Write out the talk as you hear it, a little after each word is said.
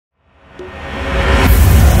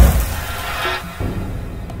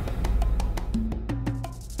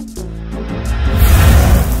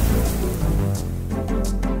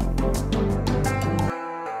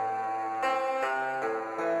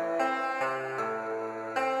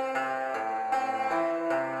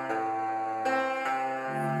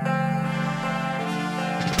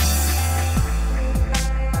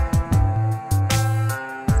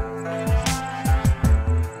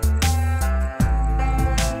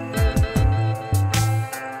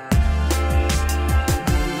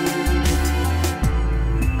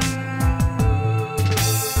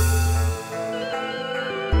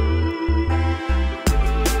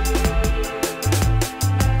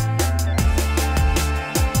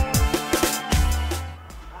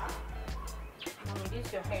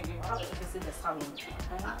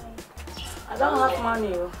don't have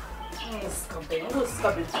money. Stop it. Don't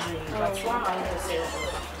stop it. That's one I want to say. I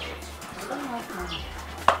don't have money.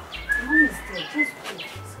 Money is there. Just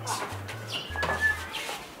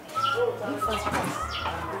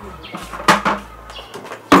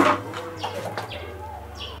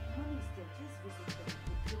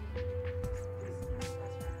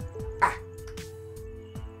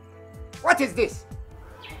What is this?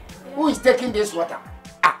 Who is taking this water?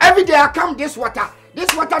 Every day I come this water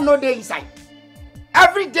no day inside.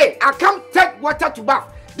 Every day I come take water to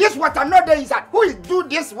bath. This water no day inside. Who is do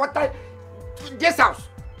this water to this house?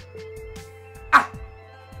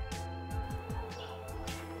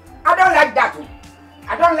 I don't like that.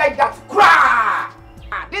 I don't like that. Cry!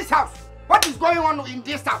 This house. What is going on in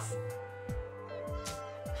this house?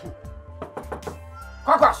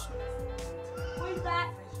 Kokos. who is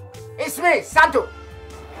that? It's me, Santo.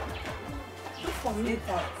 Look for me.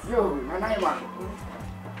 Yo, Manaiwa.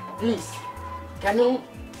 Please, can you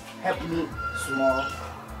help me small?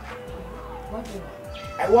 What do you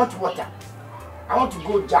want? I want water. I want to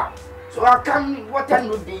go jam. So I come water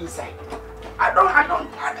no day inside. I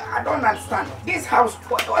don't understand. This house,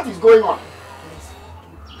 what is going on?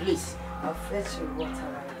 Please. I'll fetch you water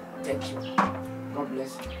right now. Thank you. God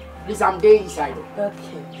bless you. Please, I'm there inside.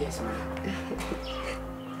 Okay. Yes, ma'am.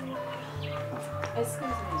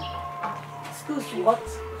 Excuse me. Excuse me, what?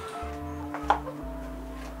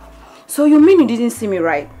 So you mean you didn't see me,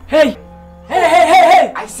 right? Hey!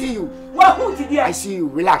 Hey! I see you. What? Who did you? I see you.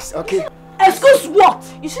 Relax, okay? Excuse what?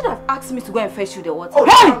 You should have asked me to go and fetch you the water. Oh,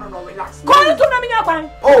 Hey! no, relax. Call it to Naminya.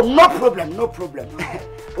 Oh, no problem.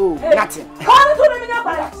 Oh, Hey. nothing. Call it to Naminya.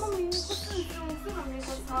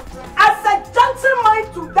 As a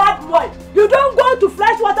gentleman to that boy, you don't go to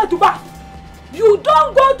fresh water to bath. You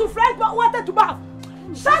don't go to fresh water to bath.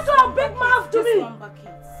 Shut your big mouth to me. One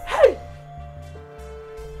bucket. Hey!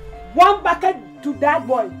 One bucket to that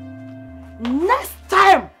boy. Next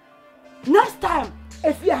time,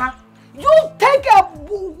 if you take a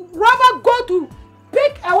rubber go to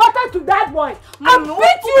pick a water to that boy and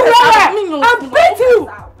beat you beat you.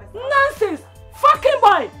 Nonsense. Fucking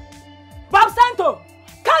boy. Bob Santo,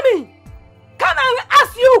 come in. Come and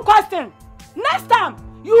ask you a question. Next time,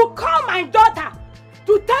 you call my daughter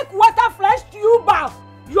to take water fresh to you bath.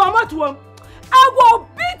 You are not one. I will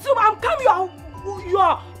beat you and come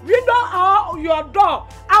your window or your door.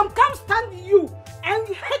 I'm come stand you and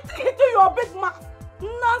hit your big mouth.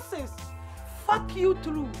 Nonsense. Fuck you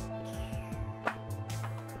through.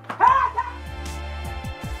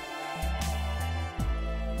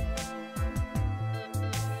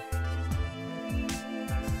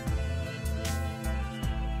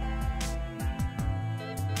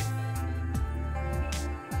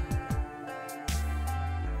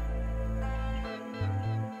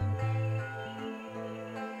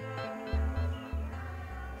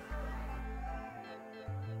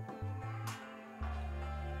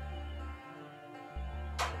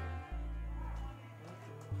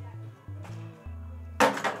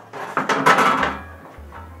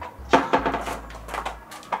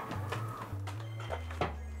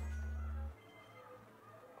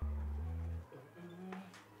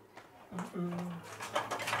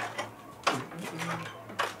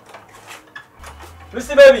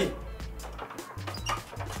 Lucy, baby.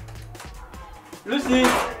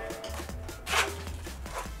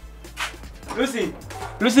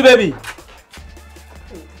 Lucy, baby.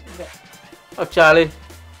 Oh, Charlie.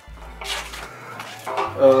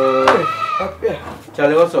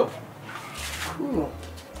 Charlie, what's up?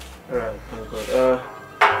 Alright, thank God.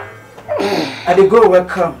 I did go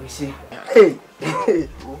welcome, you see. Hey.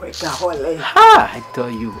 I tell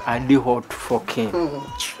you, I did hot fucking.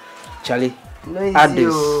 Charlie, No easy. add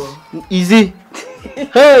this. Easy?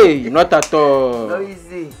 Hey, not at all. No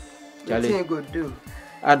easy. Charlie, What you go do?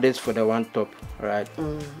 add this for the one top, right?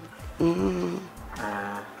 20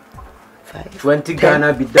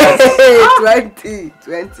 Ghana be that. 20,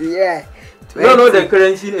 yeah. 20. No, the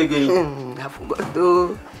currency again. I forgot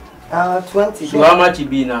to. 20. So how much it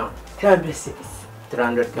be now? 306.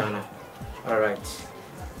 300 Ghana. Alright.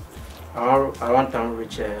 I want to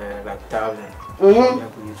reach like 1,000. Yeah,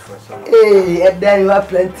 we use for some. Hey, and then you have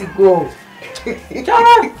plenty go.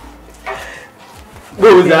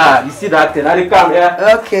 Go there. You see that thing? I come here.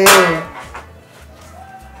 Okay.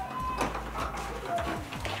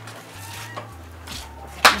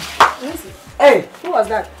 Hey, Who was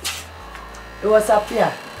that? it was up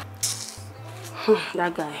here.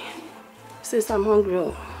 That guy. Says I'm hungry.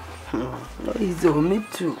 No easy, me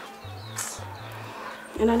too.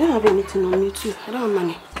 And I don't have anything on me too. I don't have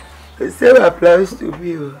money. The same applies to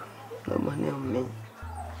me. No money on me.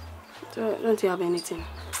 So don't you have anything?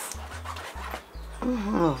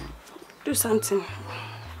 Do something.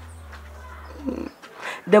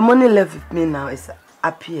 The money left with me now is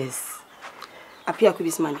APS. Appear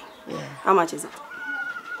Kubi's money. Yeah. How much is it?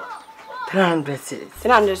 300 cedis.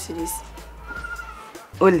 300 cedis.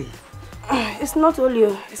 Only. It's not only,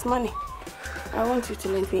 it's money. I want you to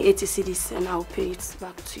lend me 80 cedis and I'll pay it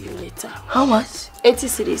back to you later. How much? 80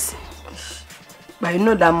 cedis. But you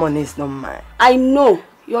know that money is not mine. I know.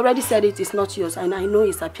 You already said it is not yours, and I know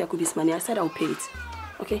it's Apia Kubi's money. I said I'll pay it.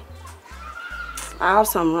 Okay? I have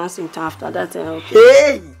some runs in town after that. Okay.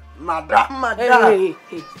 Hey! Madam. Hey.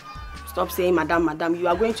 Stop saying madam. You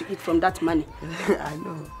are going to eat from that money. I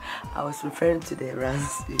know. I was referring to the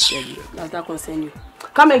runs you said. Does that concern you?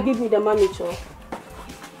 Come and give me the money, Cho.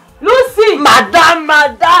 Lucy! Madam!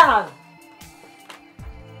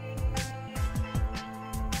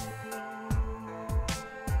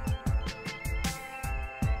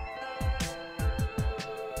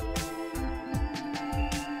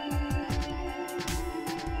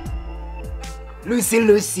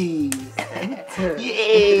 Lucy.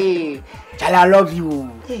 Yeah. Child, I love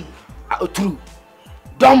you. Hey. True.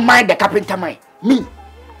 Don't mind the carpenter man. Me,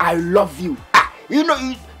 I love you. Do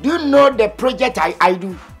you know the project I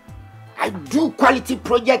do? I do quality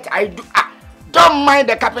project. I do. Don't mind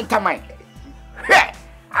the carpenter man.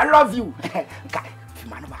 I love you.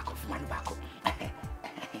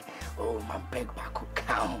 Oh, my beg back.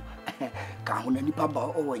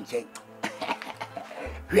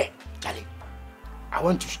 Charlie, I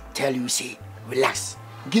want to tell you, say, relax.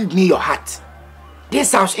 Give me your heart.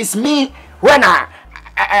 This house is me when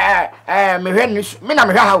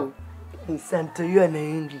Santo, you are in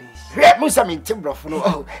English. Musa me tibrof no.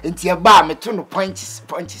 Oh, inti eba me to no punches.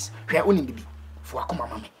 Hwe oni bibi. Fo akoma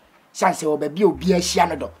mama. Sanse obabi obi ahia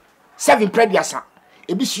no do. 7 preduasa.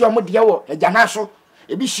 Ebi hia mo de wo agana so.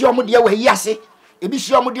 Ebi hia mo de wo hiase. Ebi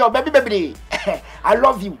hia mo de obabi bebre. I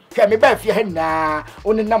love you. Hwe me ba fie ha na.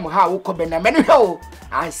 Oni nam ha wo ko be na me no.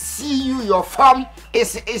 I see you, your farm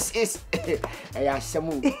is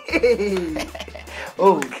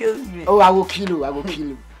oh, kill me. Oh, I will kill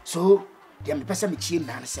you. So, the person me chin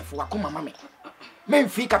na say for akoma mama. Men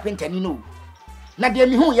free carpenter ni no. Na de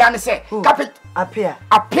me hu ya na say carpenter appear.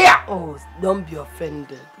 Oh, don't be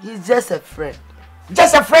offended. He's just a friend.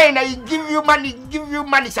 Just a friend. I give you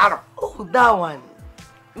money, Sarah. Oh, that one.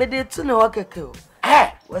 Me de to no Keke.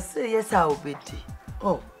 What say yes I will be.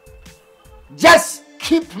 Oh. Just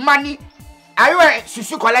keep money. Are you a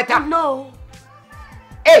susu collector? No.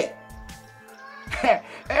 Hey.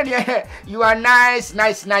 You are nice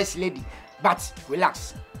lady. But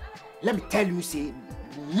relax. Let me tell you, say,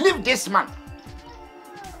 leave this man.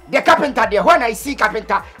 The carpenter there, when I see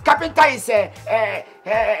carpenter is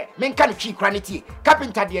men can keep granity.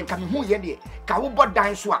 Carpenter there come who ye there. Ka wo bod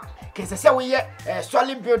dan so a. Ke se we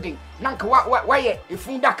solid building. Nanka why ye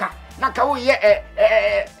fundaka. Nanka wo ye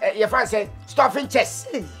your friend say stuffing chest.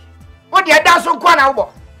 What the dance on kwa na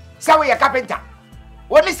wo. Say we carpenter.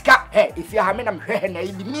 What is ka? Hey, if you have me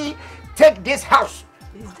me take this house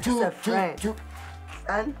to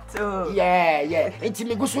Santo. Yeah. It's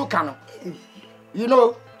me gusu kano. You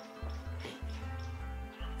know.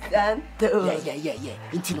 Santo. Yeah.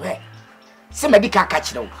 It's no. Somebody can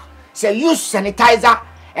catch them. Say use sanitizer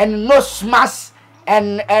and nose mask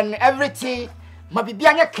and everything. Maybe be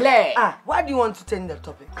clear. Why do you want to change the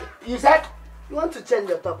topic? You said you want to change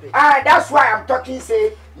the topic. That's why I'm talking.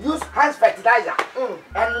 Say use hand fertilizer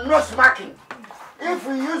and nose marking. If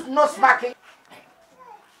we use nose marking.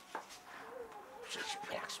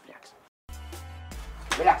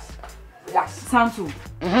 Relax. Santo.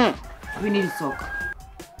 We need to talk.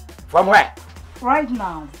 From where? Right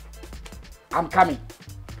now. I'm coming.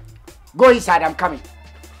 Go inside, I'm coming.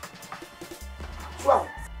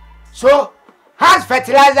 So hand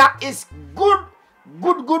fertilizer is good.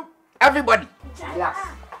 Everybody. Relax.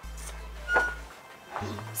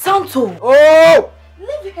 Santo. Oh!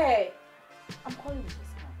 Leave her. I'm calling you this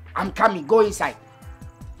time. I'm coming. Go inside.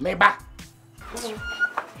 Meba.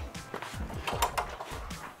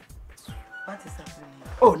 What is happening?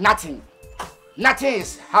 Oh, nothing. Nothing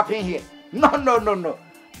is happening here. No.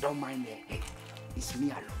 Don't mind it. Hey, it's me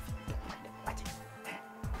alone. Don't mind it. What?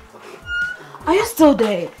 Okay. Are you still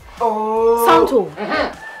there? Oh. Santo.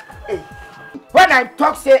 Hey. When I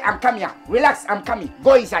talk, say I'm coming. Relax, I'm coming.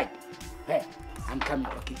 Go inside. Hey, I'm coming.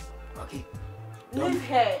 Okay. Leave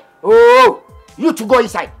her. Oh, you to go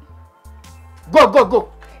inside. Go.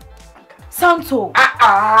 Santo. Hey,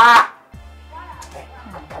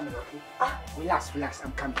 I'm coming. Okay. Relax.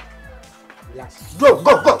 I'm coming. Relax.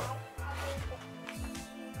 Go.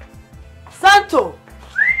 Santo.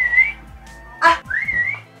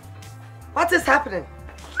 What is happening?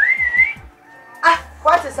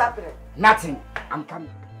 What is happening? Nothing. I'm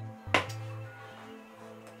coming.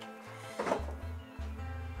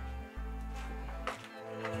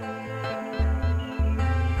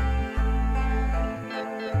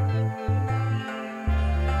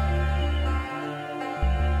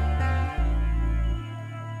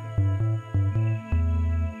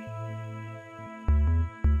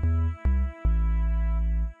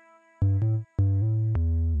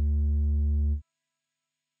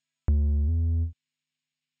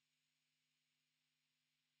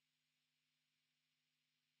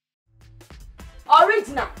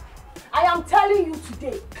 Original, I am telling you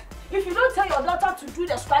today, if you don't tell your daughter to do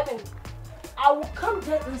the scribing, I will come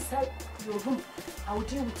there inside your room. I will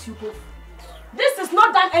deal with you both. This is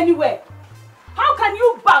not done anywhere. How can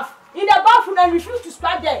you bath in the bathroom and refuse to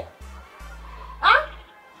scribe there? Huh?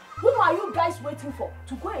 Who are you guys waiting for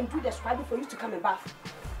to go and do the scribing for you to come and bath?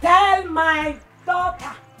 Tell my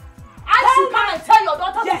daughter. I should come and tell your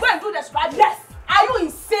daughter to go and do the scribing? Yes. Are you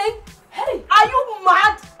insane? Hey. Are you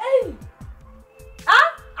mad? Hey.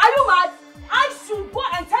 Huh? Are you mad? I should go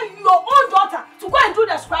and tell your own daughter to go and do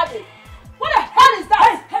the scribing. What the hell is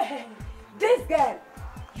that? Hey. This girl,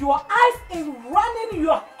 your eyes is running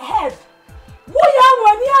your head. You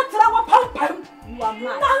are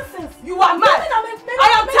mad. Nonsense. You are mad. I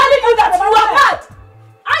am telling you that you are mad.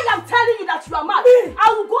 I am telling you that you are mad.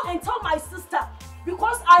 I will go and tell my sister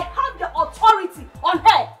because I have the authority on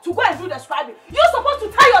her to go and do the scribing. You're supposed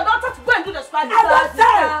to tell your daughter to go and do the scribing.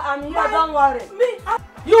 I'm here, don't worry.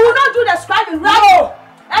 You will not do the scribing, right? No.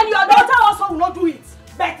 And your daughter also will not do it.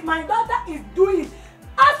 But my daughter is doing it.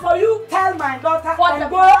 As for you, tell my daughter and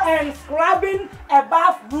go and scribing a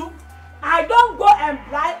bathroom. I don't go and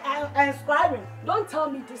scribing. Don't tell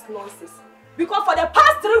me this nonsense. Because for the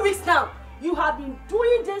past 3 weeks now, you have been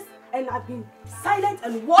doing this and I've been silent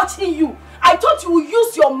and watching you. I thought you would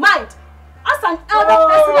use your mind as an elder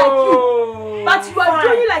person like you. But you are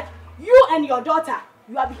doing like you and your daughter.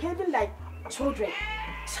 You are behaving like children.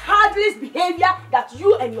 Childish behavior that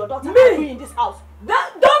you and your daughter are doing in this house.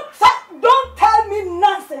 Don't tell me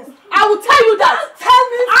nonsense. I will tell you that. Don't tell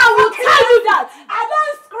me. I will tell you that. I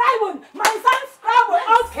don't scribe. My son scribe.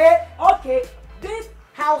 Okay.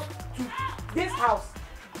 This house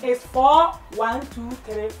is 4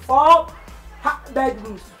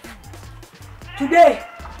 bedrooms.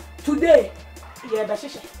 Today, yeah,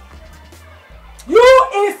 Bashisha. You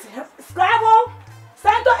is Scrabble,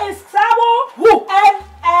 Santo is Scrabble, who? And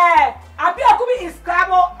Agya Koo is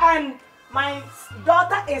Scrabble, and my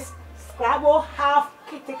daughter is Scrabble half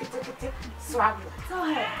Scrabble. Tell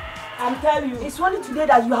her. I'm telling you. It's only today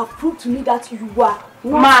that you have proved to me that you are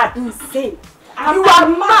mad. Insane. You are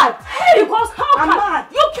mad. Hey, because how I'm can mad.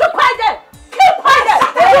 You keep quiet there. Keep quiet there.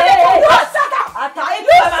 You shut up.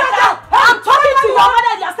 You shut up. I'm talking to your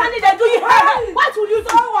mother. You're standing there doing her. What will you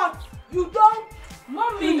do? You don't.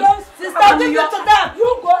 Mommy. You don't. Sister, give it to them.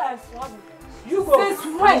 You go and swab it. You go. Since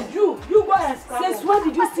when? You go and scrub. Since when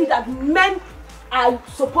did you see that men are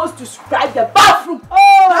supposed to scribe the bathroom?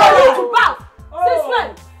 To bath. Since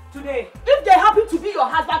when? Today. If they happen to be your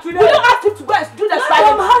husband, will you ask him to go and do the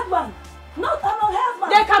scribing? I'm a husband. Not I'm a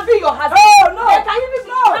husband. They can be your husband. Oh no. They can even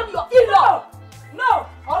become your in-law. No.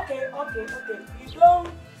 Okay. You don't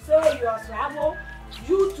say you are travel.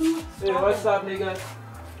 You too. Hey, what's up, nigga?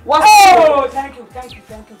 Thank you.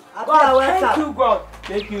 God, Thank you, God.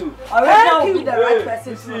 Thank you. Already will be the right Hey,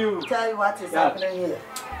 person see you. to tell you what is happening here.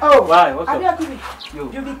 Oh, Why? What's Agya up? Koo,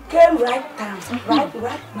 you became right now.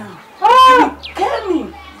 Right now. You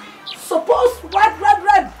became suppose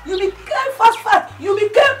red. You became fast. You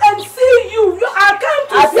became MC. I came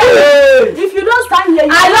to see. If you don't stand here,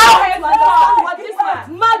 you I don't know. understand what this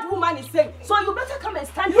mad woman is saying. So you better come and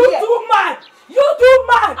stand here. You too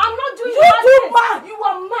mad. I'm not doing You too mad. You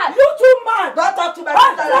are mad. You too mad. Don't talk to my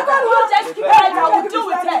sister. You just keep quiet. I will deal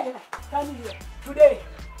with her. Stand here.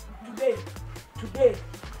 Today.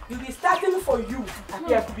 You be starting for you.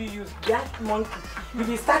 Agya Koo, you black monkey. You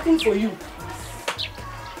be starting for you.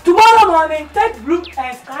 Tomorrow morning, take blue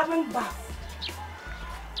and scrubbing bath.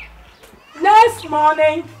 Next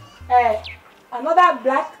morning, another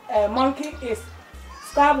black monkey is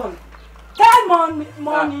scrubbing. Third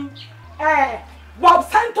morning, Bob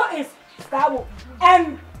Santo is scrubbing.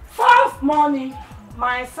 And fourth morning,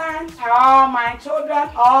 my son, all my children,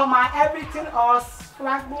 all my everything, all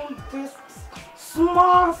scrubbing this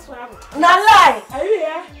small scrabble. Now lie. Are you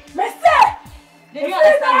here? Mister! Did you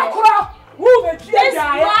understand me? Who be This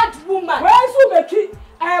mad woman. Where's who be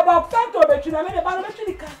Bob Santo be na me ba no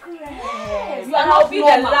be kakre. You are not the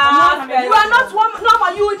last. You are not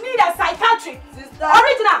normal. You need a psychiatrist.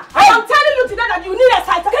 Original. I am telling you today that you need a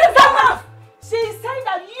psychiatrist. She is saying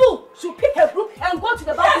that you should pick a broom and go to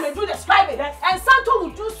the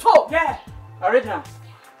Original.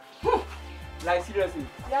 Like seriously.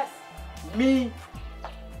 Yes. Me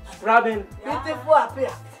scrubbing. Beautiful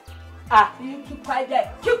appearance. You keep quiet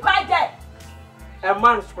there. Keep quiet there. A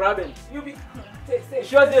man scrubbing. You be. You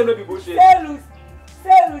sure they no be bullshit?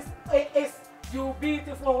 Say is you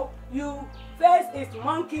beautiful. You face is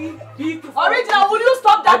monkey beautiful. Original, will you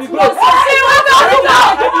stop that? I be nonsense? goat. She will not I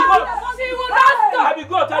stop. be goat. She will not stop. I be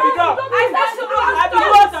goat. I be goat. I said she will not I be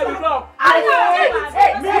stop. goat. I be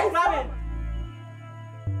goat. Me Hey. scrubbing.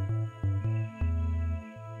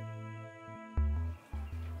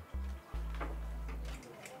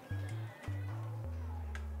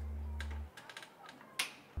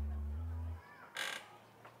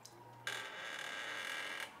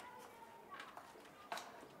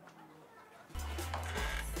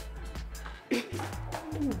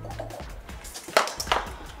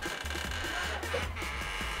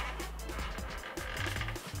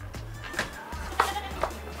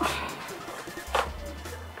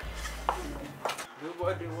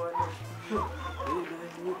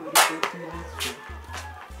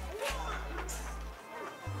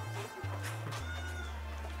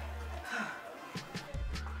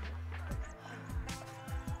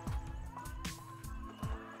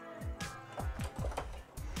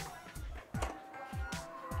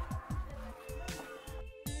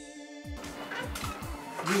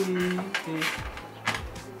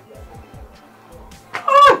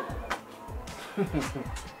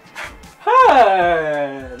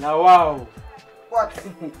 Hey, now wow. What?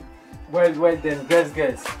 Well then,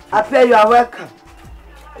 guys. I feel you are welcome.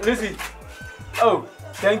 Listen. Oh,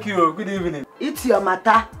 thank you. Good evening. It's your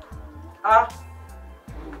matter. Ah.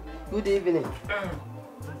 Good evening.